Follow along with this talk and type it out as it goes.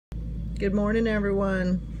Good morning,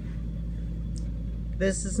 everyone.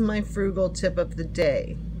 This is my frugal tip of the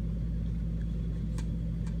day.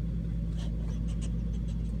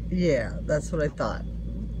 Yeah, that's what I thought.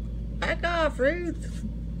 Back off, Ruth.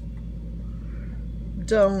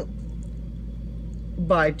 Don't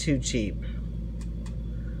buy too cheap.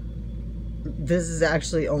 This is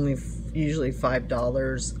actually only usually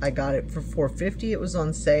 $5. I got it for $4.50. It was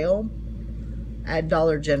on sale at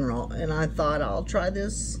Dollar General, and I thought I'll try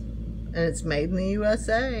this, and it's made in the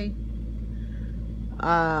USA.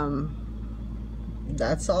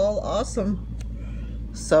 That's all awesome.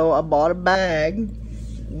 So I bought a bag.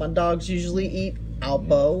 My dogs usually eat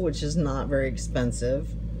Alpo, which is not very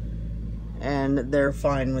expensive, and they're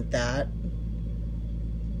fine with that.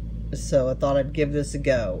 So I thought I'd give this a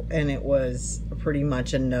go, and it was pretty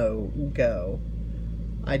much a no-go.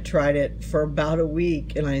 I tried it for about a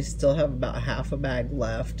week, and I still have about half a bag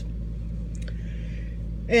left.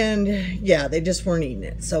 And yeah, they just weren't eating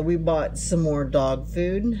it. So we bought some more dog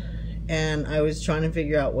food, and I was trying to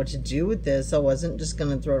figure out what to do with this. I wasn't just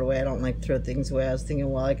going to throw it away. I don't like to throw things away. I was thinking,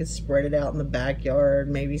 well, I could spread it out in the backyard.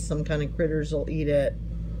 Maybe some kind of critters will eat it.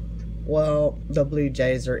 Well, the blue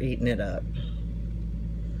jays are eating it up.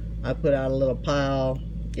 I put out a little pile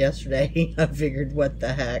yesterday. I figured, what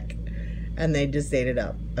the heck? And they just ate it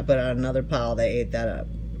up. I put out another pile. They ate that up.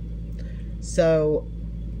 So,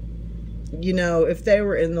 you know, if they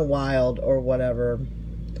were in the wild or whatever,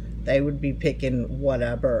 they would be picking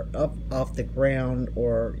whatever up off the ground,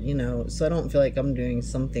 or, you know, so I don't feel like I'm doing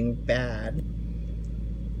something bad.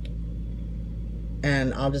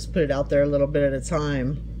 And I'll just put it out there a little bit at a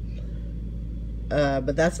time.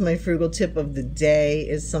 But that's my frugal tip of the day,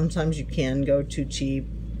 is sometimes you can go too cheap,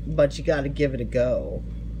 but you got to give it a go.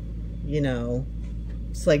 You know,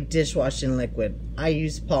 it's like dishwashing liquid. I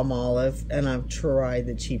use Palmolive, and I've tried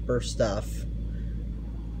the cheaper stuff.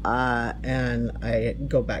 And I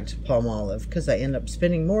go back to Palmolive because I end up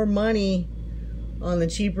spending more money on the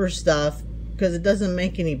cheaper stuff because it doesn't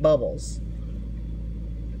make any bubbles.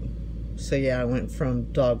 So yeah, I went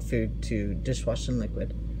from dog food to dishwashing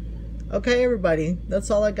liquid. Okay, everybody,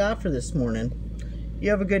 that's all I got for this morning. You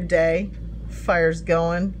have a good day. Fire's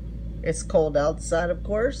going. It's cold outside, of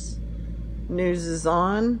course. News is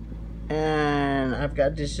on, and I've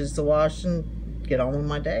got dishes to wash and get on with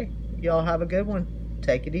my day. Y'all have a good one.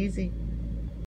 Take it easy.